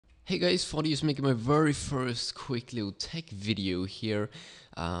Hey guys, thought just making my very first quick little tech video here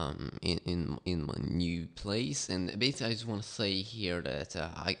in my new place, and basically I just want to say here that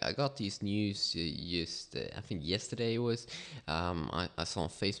I got these news just I think yesterday it was. I saw on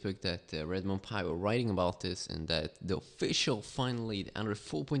Facebook that Redmond Pi were writing about this, and that the official finally the Android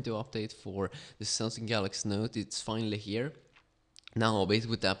 4.0 update for the Samsung Galaxy Note, it's finally here. Now,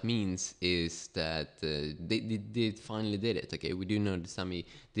 basically, what that means is that they finally did it. Okay, we do know that Sammy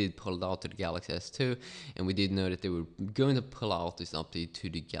did pull it out to the Galaxy S2, and we did know that they were going to pull out this update to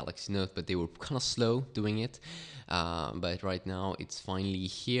the Galaxy Note, but they were kind of slow doing it. But right now, it's finally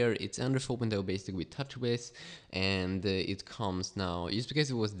here. It's Android 4.0 basically with TouchWiz, and it comes now. Just because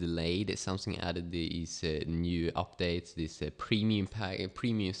it was delayed, Samsung added these new updates, this premium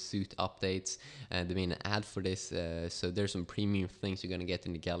suit updates. They made an ad for this, so there's some premium things you're gonna get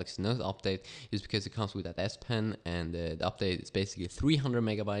in the Galaxy Note update, just because it comes with that S Pen, and the update is basically 300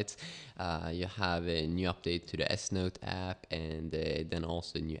 megabytes. You have a new update to the S Note app, and then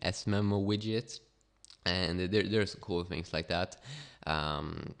also new S Memo widgets. And there's cool things like that.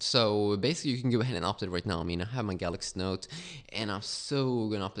 So basically, you can go ahead and update right now. I mean, I have my Galaxy Note, and I'm so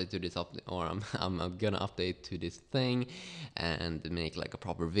gonna update to this I'm gonna update to this thing, and make like a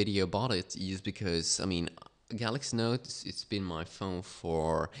proper video about it. Just because, I mean, Galaxy Note, it's been my phone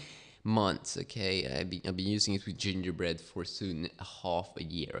for months. Okay, I've been using it with Gingerbread for soon half a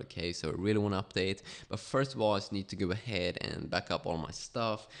year. Okay, so I really want to update, but first of all, I just need to go ahead and back up all my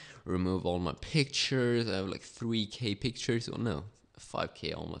stuff, remove all my pictures. I have like 3K pictures, or no,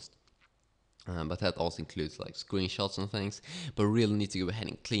 5K almost. But that also includes like screenshots and things. But really need to go ahead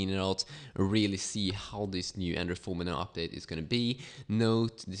and clean it out, really see how this new Android 4.0 update is going to be.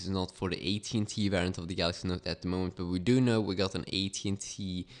 Note, this is not for the AT&T variant of the Galaxy Note at the moment, but we do know we got an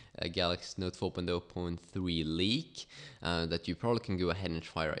AT&T Galaxy Note 4.0.3 leak that you probably can go ahead and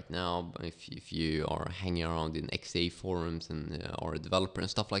try right now if you are hanging around in XA forums and are a developer and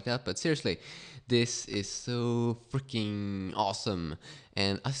stuff like that. But seriously, this is so freaking awesome,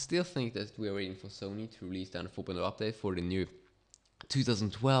 and I still think that we're waiting for Sony to release the Android 4.0 update for the new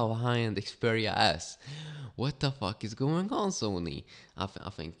 2012 high-end Xperia S. What the fuck is going on, Sony? I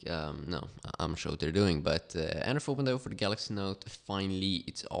think, no, I'm sure what they're doing, but Android 4.0 for the Galaxy Note, finally,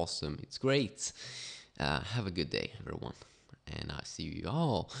 it's awesome, it's great. Have a good day, everyone, and I'll see you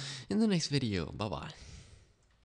all in the next video. Bye-bye.